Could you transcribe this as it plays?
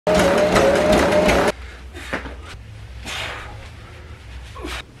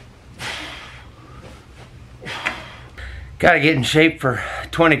Gotta get in shape for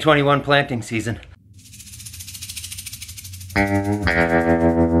 2021 planting season.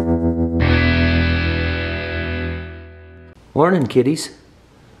 Morning, kiddies.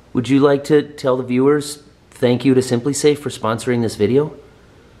 Would you like to tell the viewers thank you to Simply Safe for sponsoring this video?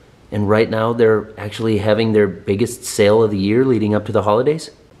 And right now they're actually having their biggest sale of the year leading up to the holidays?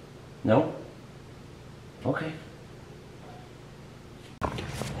 No? Okay.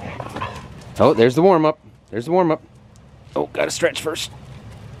 Oh, there's the warm-up. There's the warm-up. Oh, gotta stretch first.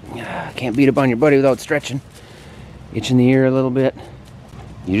 Can't beat up on your buddy without stretching. Itching the ear a little bit.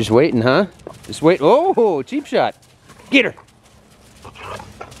 You just waiting, huh? Just wait. Oh, cheap shot. Get her.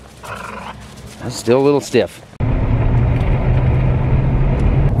 That's still a little stiff.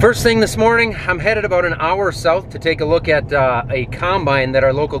 First thing this morning, I'm headed about an hour south to take a look at a combine that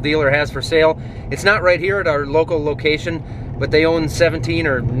our local dealer has for sale. It's not right here at our local location, but they own 17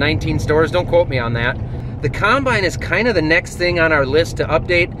 or 19 stores. Don't quote me on that. The combine is kind of the next thing on our list to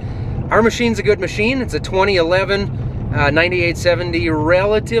update. Our machine's a good machine. It's a 2011 9870,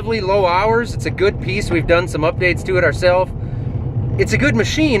 relatively low hours. It's a good piece. We've done some updates to it ourselves. It's a good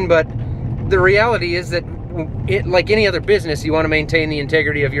machine, but the reality is that like any other business, you want to maintain the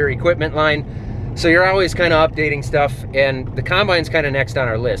integrity of your equipment line. So you're always kind of updating stuff, and the combine's kind of next on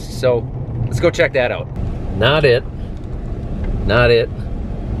our list. So let's go check that out. Not it. Not it.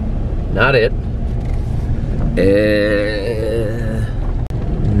 Not it.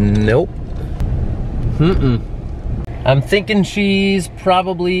 Nope. I'm thinking she's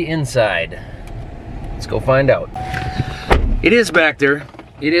probably inside. Let's go find out. It is back there.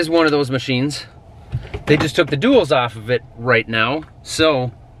 It is one of those machines. They just took the duals off of it right now, so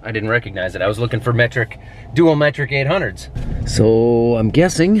I didn't recognize it. I was looking for dual metric 800s. So I'm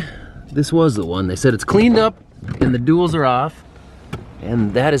guessing this was the one. They said it's cleaned up and the duals are off,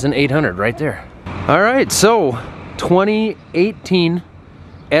 and that is an 800 right there. All right, so 2018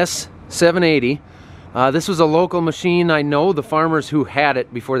 S780. This was a local machine. I know the farmers who had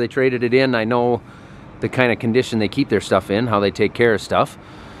it before they traded it in. I know the kind of condition they keep their stuff in, how they take care of stuff.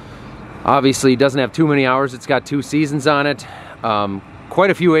 Obviously, it doesn't have too many hours. It's got 2 seasons on it.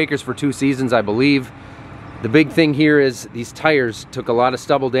 Quite a few acres for 2 seasons, I believe. The big thing here is these tires took a lot of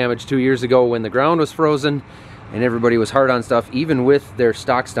stubble damage 2 years ago when the ground was frozen and everybody was hard on stuff, even with their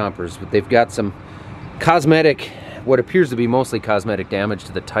stock stompers. But they've got some cosmetic, what appears to be mostly cosmetic damage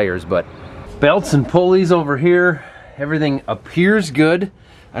to the tires. But belts and pulleys over here, everything appears good.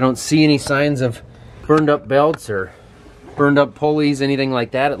 I don't see any signs of burned up belts or burned up pulleys, anything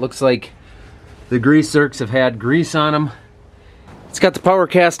like that. It looks like the grease zerks have had grease on them. It's got the power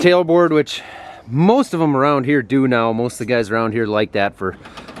cast tailboard, which most of them around here do now. Most of the guys around here like that for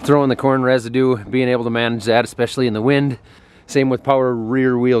throwing the corn residue, being able to manage that, especially in the wind. Same with power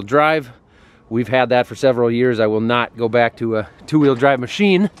rear wheel drive. We've had that for several years. I will not go back to a 2-wheel drive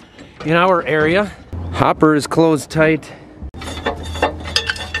machine in our area. Hopper is closed tight.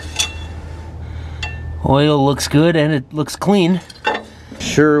 Oil looks good and it looks clean.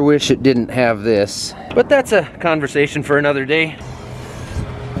 Sure wish it didn't have this, but that's a conversation for another day.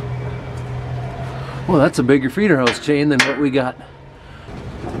 Well, that's a bigger feeder house chain than what we got.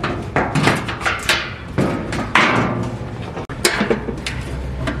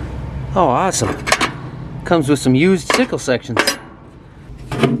 Oh, awesome. Comes with some used sickle sections.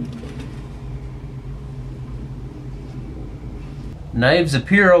 Knives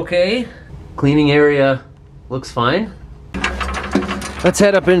appear okay. Cleaning area looks fine. Let's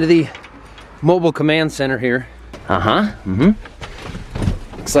head up into the mobile command center here. Looks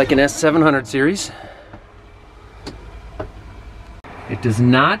like an S700 series. It does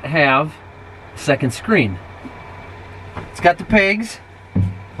not have a second screen. It's got the pegs.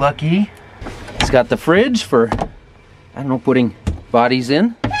 Lucky. It's got the fridge for, I don't know, putting bodies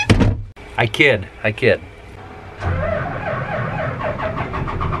in. I kid.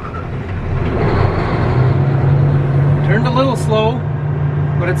 Turned a little slow,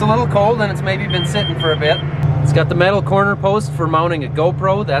 but it's a little cold and it's maybe been sitting for a bit. It's got the metal corner post for mounting a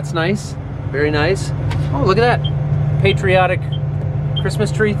GoPro. That's nice. Very nice. Oh, look at that. Patriotic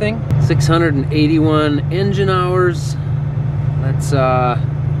Christmas tree thing. 681 engine hours. Let's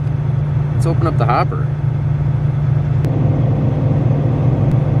open up the hopper.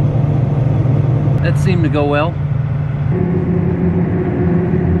 That seemed to go well.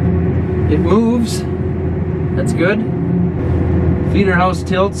 It moves. That's good. Feeder house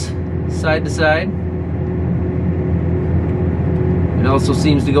tilts side to side. It also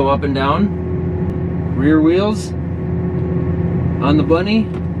seems to go up and down. Rear wheels on the bunny.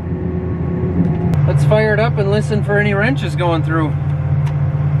 Let's fire it up and listen for any wrenches going through.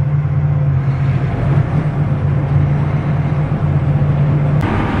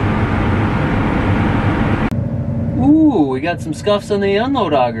 we got some scuffs on the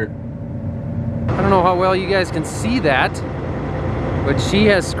unload auger. I don't know how well you guys can see that, but she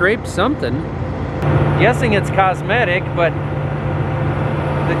has scraped something. Guessing it's cosmetic, but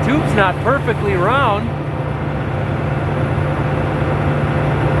the tube's not perfectly round.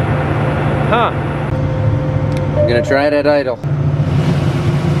 Huh. I'm gonna try it at idle.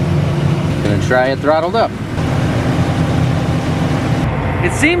 Gonna try it throttled up.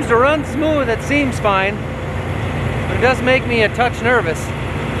 It seems to run smooth, it seems fine, but it does make me a touch nervous.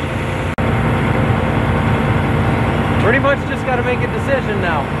 Pretty much just gotta make a decision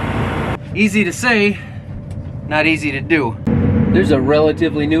now. Easy to say, not easy to do. There's a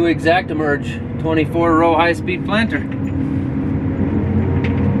relatively new Exact-Emerge 24-row high-speed planter.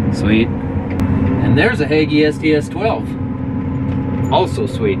 Sweet. And there's a Hagee STS-12. Also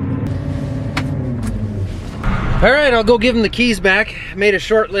sweet. All right, I'll go give him the keys back. Made a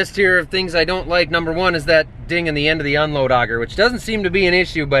short list here of things I don't like. Number one is that ding in the end of the unload auger, which doesn't seem to be an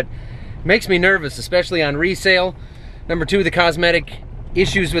issue, but makes me nervous, especially on resale. Number two, the cosmetic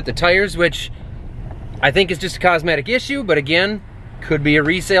issues with the tires, which I think is just a cosmetic issue, but again, could be a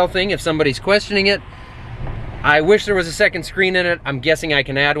resale thing if somebody's questioning it. I wish there was a second screen in it. I'm guessing I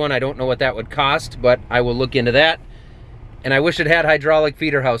can add one. I don't know what that would cost, but I will look into that. And I wish it had hydraulic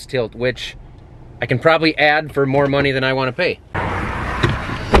feeder house tilt, which I can probably add for more money than I want to pay.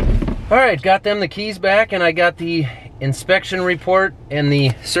 All right, got them the keys back, and I got the inspection report and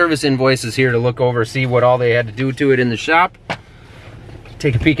the service invoices here to look over, see what all they had to do to it in the shop.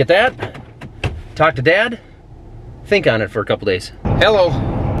 Take a peek at that. Talk to Dad. Think on it for a couple days. Hello.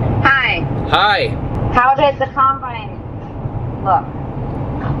 Hi. Hi. How did the combine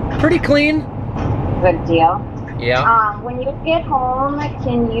look? Pretty clean. Good deal. Yeah. When you get home,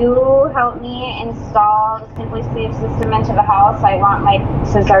 can you help me install the Simply Safe system into the house?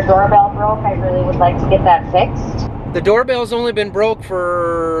 Since our doorbell broke, I really would like to get that fixed. The doorbell's only been broke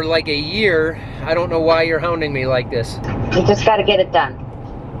for like a year. I don't know why you're hounding me like this. You just got to get it done.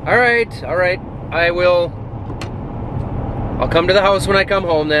 All right. I will. I'll come to the house when I come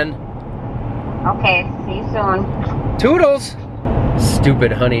home then. Okay, see you soon. Toodles!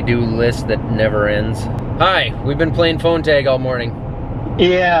 Stupid honey-do list that never ends. Hi, we've been playing phone tag all morning.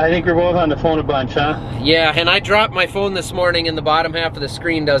 Yeah, I think we're both on the phone a bunch, huh? Yeah, and I dropped my phone this morning and the bottom half of the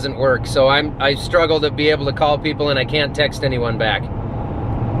screen doesn't work, so I struggle to be able to call people and I can't text anyone back.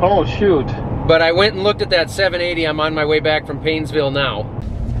 Oh, shoot. But I went and looked at that 780. I'm on my way back from Paynesville now.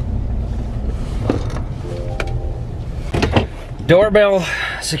 Doorbell,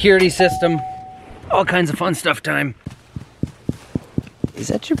 security system, all kinds of fun stuff time. Is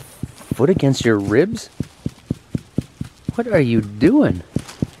that your foot against your ribs? What are you doing?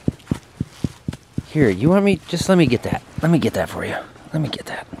 Here, you want me? Just let me get that. Let me get that for you. Let me get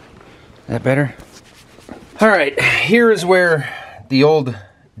that. Is that better? All right, here is where the old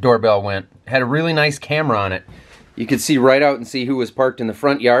doorbell went. Had a really nice camera on it. You could see right out and see who was parked in the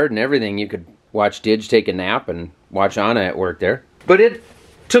front yard and everything. You could watch Didge take a nap and watch Anna at work there. But it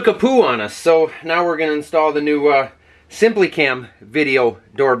took a poo on us, so now we're gonna install the new SimplyCam video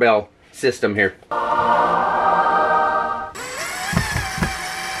doorbell system here.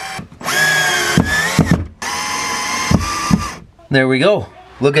 There we go.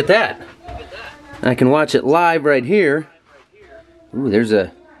 Look at that. I can watch it live right here. Ooh, there's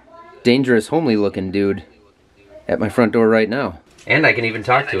a dangerous, homely looking dude at my front door right now. And I can even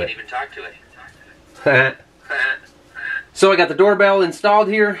talk to it. So I got the doorbell installed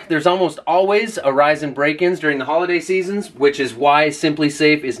here. There's almost always a rise in break-ins during the holiday seasons, which is why Simply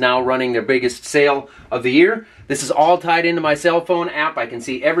Safe is now running their biggest sale of the year. This is all tied into my cell phone app. I can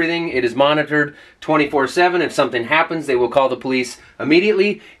see everything. It is monitored 24/7. If something happens, they will call the police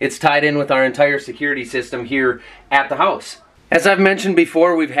immediately. It's tied in with our entire security system here at the house. As I've mentioned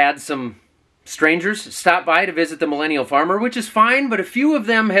before, we've had some strangers stop by to visit the Millennial Farmer, which is fine, but a few of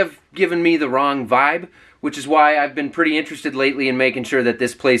them have given me the wrong vibe, which is why I've been pretty interested lately in making sure that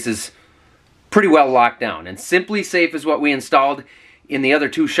this place is pretty well locked down. And Simply Safe is what we installed in the other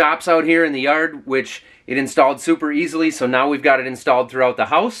two shops out here in the yard, which it installed super easily, so now we've got it installed throughout the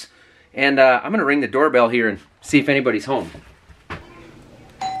house. And I'm going to ring the doorbell here and see if anybody's home.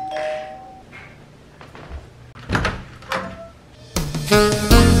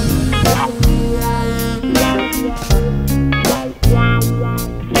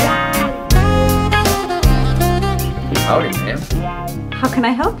 Howdy, ma'am. How can I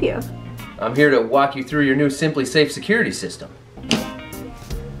help you? I'm here to walk you through your new Simply Safe security system.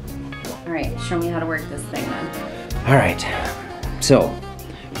 All right, show me how to work this thing then. All right, so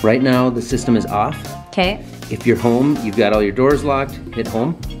right now the system is off. Okay. If you're home, you've got all your doors locked, hit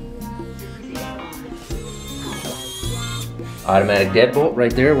home. Automatic deadbolt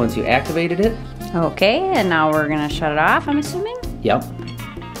right there once you activated it. Okay, and now we're gonna shut it off, I'm assuming? Yep.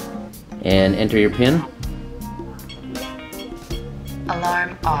 And enter your PIN.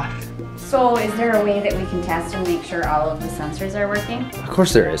 Alarm off. So is there a way that we can test and make sure all of the sensors are working? Of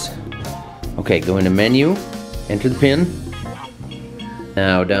course there is. Okay, go into menu, enter the PIN.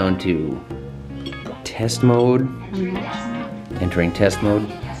 Now down to test mode. Entering test mode.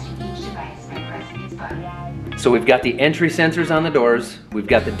 So we've got the entry sensors on the doors, we've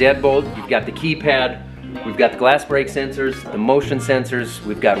got the deadbolt, you've got the keypad, we've got the glass brake sensors, the motion sensors,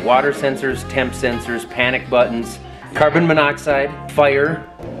 we've got water sensors, temp sensors, panic buttons, carbon monoxide, fire.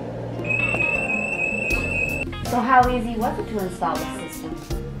 So how easy was it to install the system?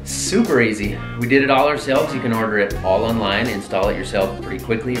 Super easy. We did it all ourselves. You can order it all online, install it yourself pretty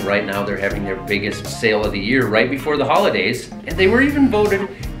quickly. Right now they're having their biggest sale of the year right before the holidays. And they were even voted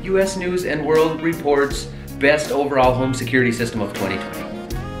US News and World Report's best overall home security system of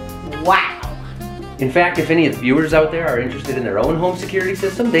 2020. Wow. In fact, if any of the viewers out there are interested in their own home security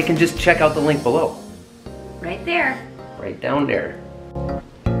system, they can just check out the link below. Right there. Right down there.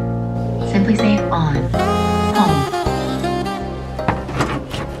 Simply Safe on. Home.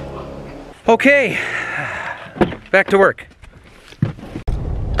 Okay, back to work.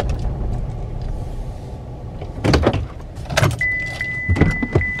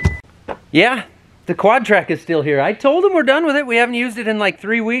 Yeah, the quad track is still here. I told them we're done with it. We haven't used it in like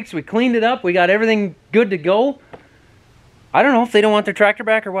 3 weeks. We cleaned it up. We got everything good to go. I don't know if they don't want their tractor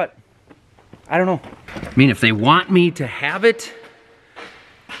back or what. I don't know. I mean, if they want me to have it,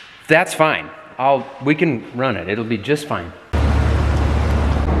 that's fine. We can run it. It'll be just fine.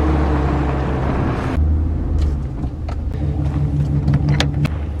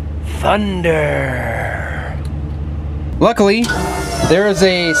 Thunder. Luckily, there is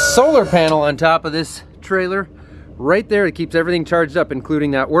a solar panel on top of this trailer right there. It keeps everything charged up, including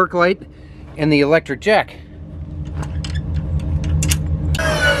that work light and the electric jack.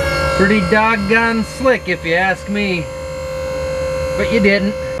 Pretty doggone slick if you ask me, but you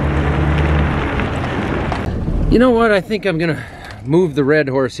didn't. You know what? I think I'm gonna move the red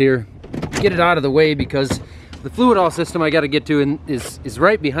horse here, get it out of the way, because the fluid all system I got to get to is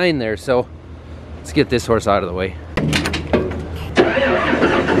right behind there. So let's get this horse out of the way.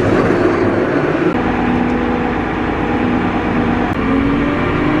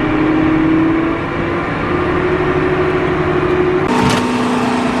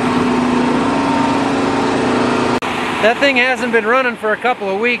 That thing hasn't been running for a couple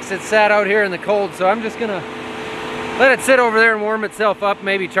of weeks. It sat out here in the cold, so I'm just gonna let it sit over there and warm itself up,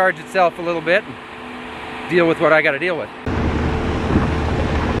 maybe charge itself a little bit, and deal with what I gotta deal with.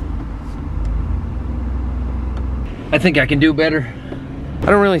 I think I can do better. I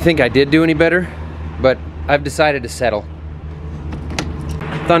don't really think I did do any better, but I've decided to settle.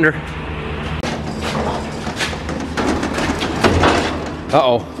 Thunder.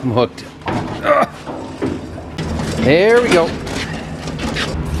 Uh-oh, I'm hooked. Ugh. There we go.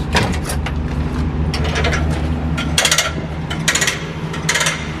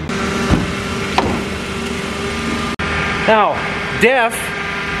 Now, DEF,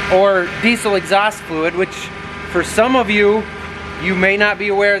 or diesel exhaust fluid, which for some of you, you may not be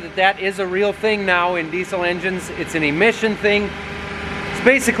aware that that is a real thing now in diesel engines. It's an emission thing. It's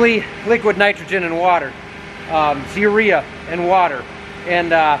basically liquid nitrogen and water. It's urea and water.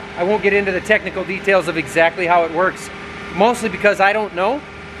 And I won't get into the technical details of exactly how it works, mostly because I don't know,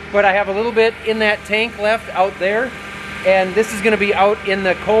 but I have a little bit in that tank left out there, and this is going to be out in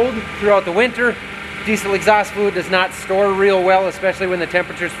the cold throughout the winter. Diesel exhaust fluid does not store real well, especially when the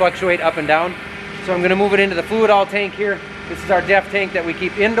temperatures fluctuate up and down. So I'm going to move it into the fluid all tank here. This is our DEF tank that we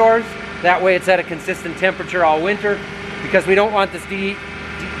keep indoors. That way it's at a consistent temperature all winter, because we don't want this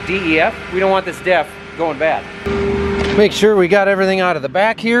DEF, we don't want this DEF going bad. Make sure we got everything out of the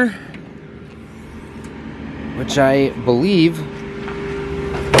back here, which I believe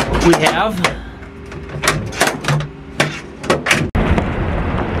we have.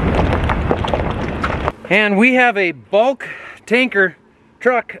 And we have a bulk tanker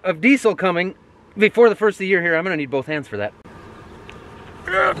truck of diesel coming before the first of the year here. I'm gonna need both hands for that.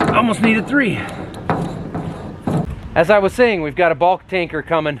 Almost needed 3. As I was saying, we've got a bulk tanker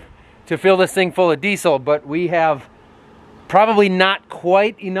coming to fill this thing full of diesel, but we have probably not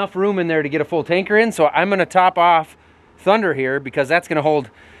quite enough room in there to get a full tanker in, so I'm gonna top off Thunder here, because that's gonna hold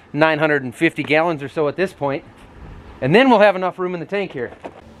 950 gallons or so at this point, and then we'll have enough room in the tank here.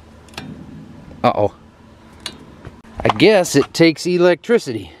 Uh-oh. I guess it takes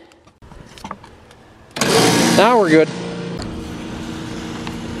electricity. Now we're good.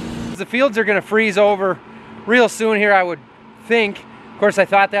 The fields are gonna freeze over real soon here. I would think, of course I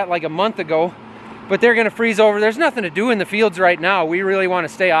thought that like a month ago, but they're gonna freeze over. There's nothing to do in the fields right now. We really want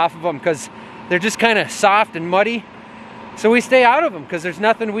to stay off of them because they're just kind of soft and muddy. So we stay out of them because there's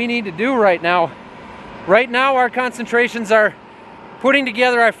nothing we need to do right now. Right now our concentrations are putting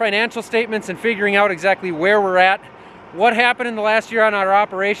together our financial statements and figuring out exactly where we're at. What happened in the last year on our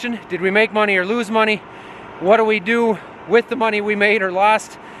operation? Did we make money or lose money? What do we do with the money we made or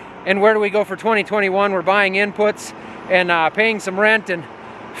lost? And where do we go for 2021? We're buying inputs and paying some rent and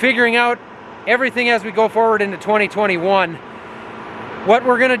figuring out everything as we go forward into 2021. What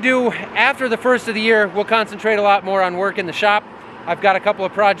we're gonna do after the first of the year, we'll concentrate a lot more on work in the shop. I've got a couple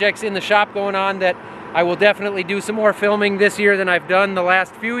of projects in the shop going on that I will definitely do some more filming this year than I've done the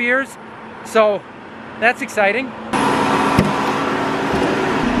last few years. So that's exciting.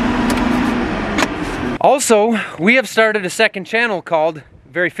 Also, we have started a second channel called,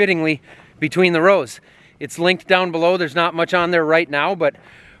 very fittingly, Between the Rows. It's linked down below. There's not much on there right now, but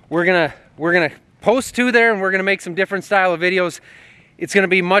we're gonna post to there and we're gonna make some different style of videos. It's gonna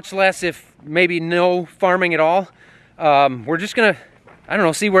be much less, if maybe no farming at all. We're just gonna, I don't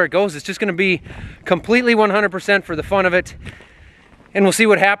know, see where it goes. It's just gonna be completely 100% for the fun of it. And we'll see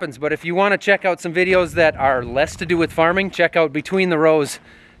what happens. But if you wanna check out some videos that are less to do with farming, check out Between the Rows.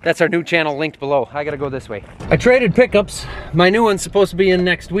 That's our new channel linked below. I gotta go this way. I traded pickups. My new one's supposed to be in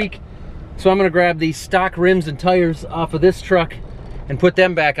next week. So I'm gonna grab these stock rims and tires off of this truck and put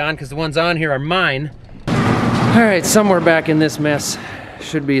them back on because the ones on here are mine. All right, somewhere back in this mess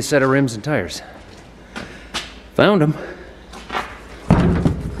should be a set of rims and tires. Found them.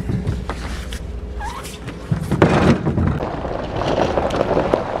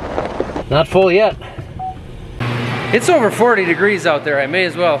 Not full yet. It's over 40 degrees out there. I may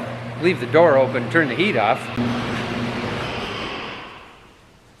as well leave the door open, turn the heat off.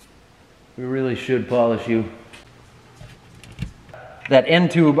 We really should polish you. That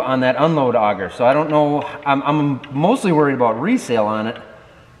end tube on that unload auger. So I don't know, I'm mostly worried about resale on it.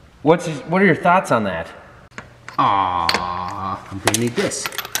 What are your thoughts on that? Ah, I'm gonna need this.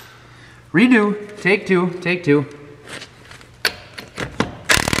 Redo, take two, take two.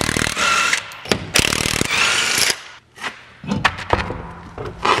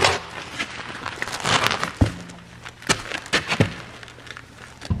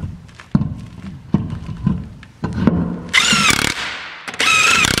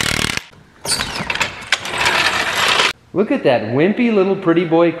 Look at that wimpy little pretty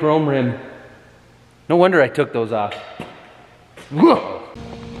boy chrome rim. No wonder I took those off. Whoa.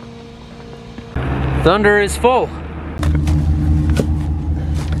 Thunder is full.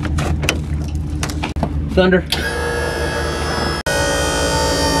 Thunder.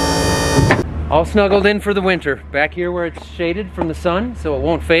 All snuggled in for the winter. Back here where it's shaded from the sun so it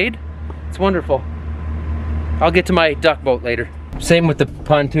won't fade. It's wonderful. I'll get to my duck boat later. Same with the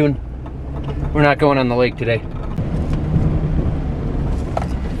pontoon. We're not going on the lake today.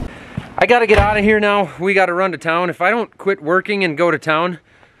 I gotta get out of here now. We gotta run to town. If I don't quit working and go to town,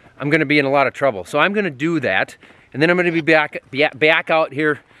 I'm gonna be in a lot of trouble. So I'm gonna do that, and then I'm gonna be back out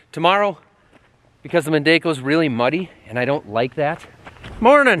here tomorrow because the Mendeco's really muddy, and I don't like that.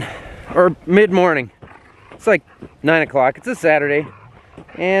 Morning, or mid-morning. It's like 9 o'clock. It's a Saturday,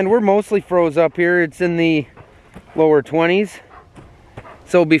 and we're mostly froze up here. It's in the lower 20s.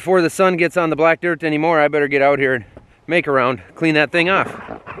 So before the sun gets on the black dirt anymore, I better get out here and make a round, clean that thing off.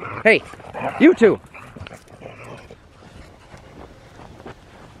 Hey, you two.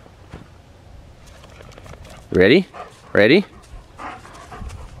 Ready? Ready?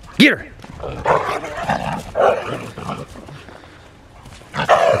 Get her!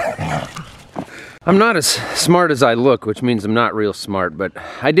 I'm not as smart as I look, which means I'm not real smart, but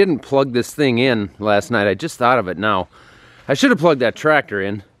I didn't plug this thing in last night. I just thought of it now. I should have plugged that tractor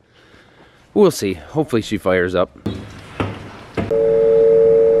in. We'll see. Hopefully she fires up.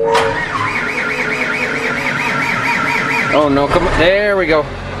 Oh no, come on, there we go.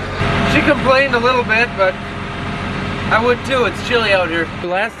 She complained a little bit, but I would too, it's chilly out here. The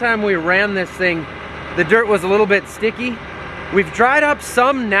last time we ran this thing, the dirt was a little bit sticky. We've dried up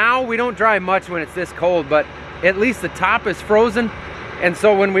some now. We don't dry much when it's this cold, but at least the top is frozen. And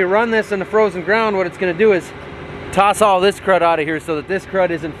so when we run this in the frozen ground, what it's gonna do is toss all this crud out of here so that this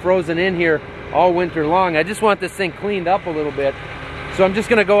crud isn't frozen in here all winter long. I just want this thing cleaned up a little bit. So I'm just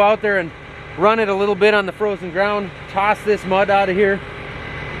gonna go out there and run it a little bit on the frozen ground, toss this mud out of here.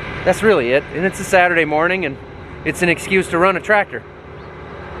 That's really it. And it's a Saturday morning and it's an excuse to run a tractor.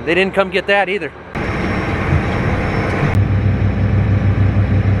 They didn't come get that either.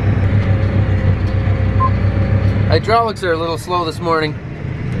 Hydraulics are a little slow this morning.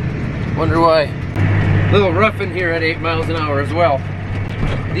 Wonder why. A little rough in here at 8 miles an hour as well.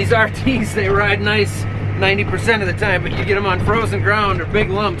 These RTs, they ride nice 90% of the time, but you get them on frozen ground or big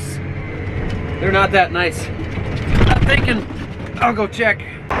lumps, they're not that nice. I'm thinking I'll go check.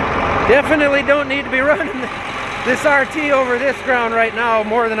 Definitely don't need to be running this RT over this ground right now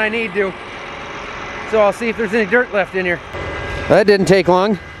more than I need to. So I'll see if there's any dirt left in here. That didn't take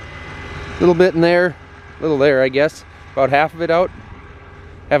long. A little bit in there, a little there I guess. About half of it out.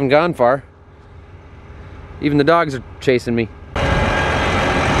 Haven't gone far. Even the dogs are chasing me.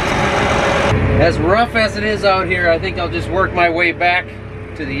 As rough as it is out here, I think I'll just work my way back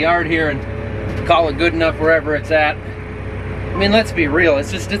to the yard here and call it good enough wherever it's at. I mean, let's be real,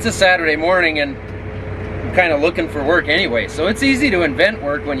 it's a Saturday morning and I'm kind of looking for work anyway, so it's easy to invent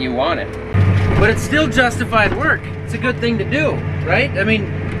work when you want it. But it's still justified work. It's a good thing to do, right? I mean,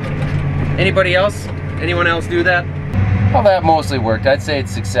 anyone else do that? Well, that mostly worked. I'd say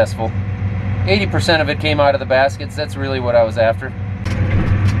it's successful. 80% of it came out of the baskets. That's really what I was after.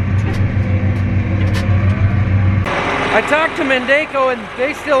 I talked to Mendeco and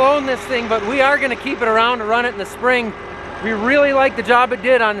they still own this thing, but we are going to keep it around to run it in the spring. We really like the job it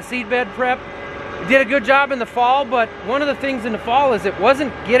did on the seedbed prep. It did a good job in the fall, but one of the things in the fall is it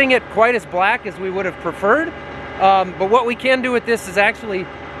wasn't getting it quite as black as we would have preferred. But what we can do with this is actually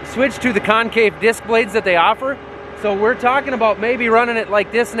switch to the concave disc blades that they offer. So we're talking about maybe running it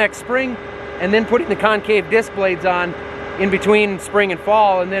like this next spring and then putting the concave disc blades on in between spring and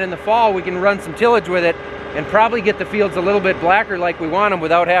fall, and then in the fall we can run some tillage with it and probably get the fields a little bit blacker like we want them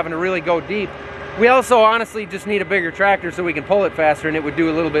without having to really go deep. We also honestly just need a bigger tractor so we can pull it faster and it would do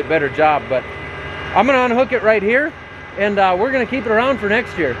a little bit better job. But I'm gonna unhook it right here and we're gonna keep it around for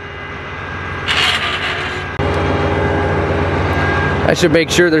next year. I should make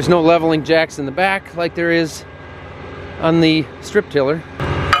sure there's no leveling jacks in the back like there is on the strip tiller.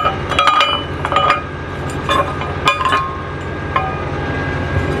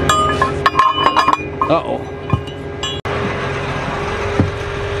 Uh-oh.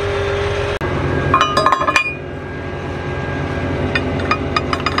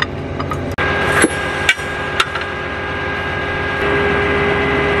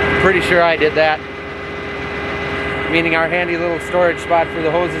 Pretty sure I did that. Meaning our handy little storage spot for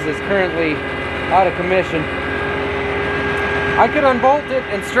the hoses is currently out of commission. I could unbolt it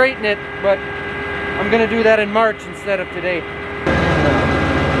and straighten it, but I'm gonna do that in March instead of today.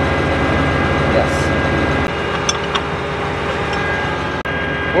 Yes.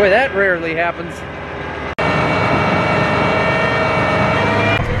 Boy, that rarely happens.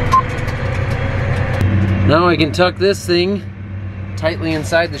 Now I can tuck this thing tightly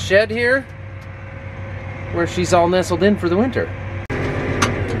inside the shed here, where she's all nestled in for the winter.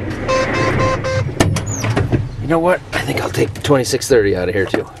 You know what? I think I'll take the 2630 out of here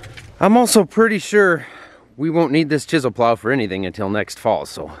too. I'm also pretty sure we won't need this chisel plow for anything until next fall,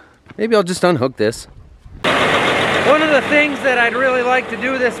 so maybe I'll just unhook this. One of the things that I'd really like to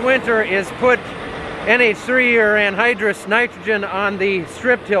do this winter is put NH3 or anhydrous nitrogen on the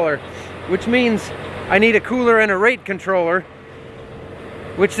strip tiller, which means I need a cooler and a rate controller,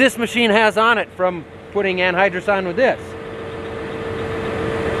 which this machine has on it from putting anhydrous on with this.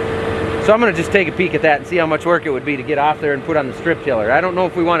 So I'm gonna just take a peek at that and see how much work it would be to get off there and put on the strip tiller. I don't know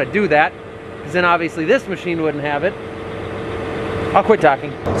if we want to do that, because then obviously this machine wouldn't have it. I'll quit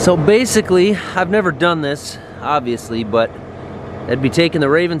talking. So basically, I've never done this, obviously, but I'd be taking the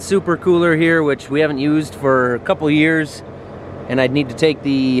Raven Super Cooler here, which we haven't used for a couple years, and I'd need to take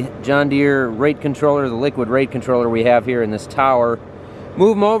the John Deere rate controller, the liquid rate controller we have here in this tower,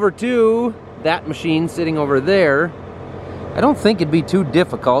 move them over to that machine sitting over there. I don't think it'd be too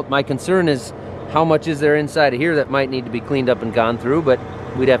difficult. My concern is how much is there inside of here that might need to be cleaned up and gone through, but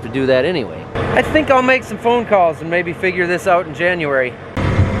we'd have to do that anyway. I think I'll make some phone calls and maybe figure this out in January.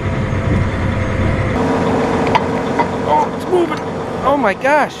 Oh, it's moving. Oh my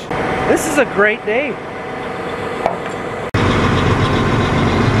gosh. This is a great day.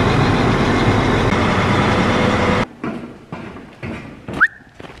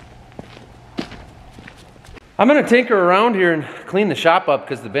 I'm gonna tinker around here and clean the shop up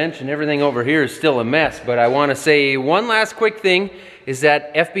because the bench and everything over here is still a mess, but I wanna say one last quick thing is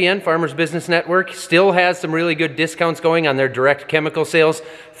that FBN, Farmers Business Network, still has some really good discounts going on their direct chemical sales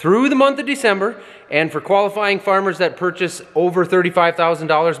through the month of December, and for qualifying farmers that purchase over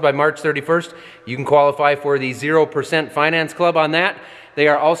 $35,000 by March 31st, you can qualify for the 0% finance club on that. They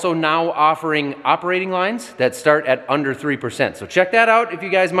are also now offering operating lines that start at under 3%. So check that out if you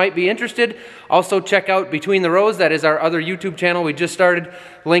guys might be interested. Also check out Between the Rows. That is our other YouTube channel we just started.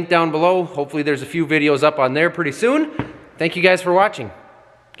 Link down below. Hopefully there's a few videos up on there pretty soon. Thank you guys for watching.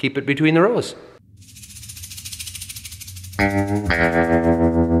 Keep it between the rows.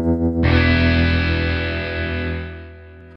 Bye.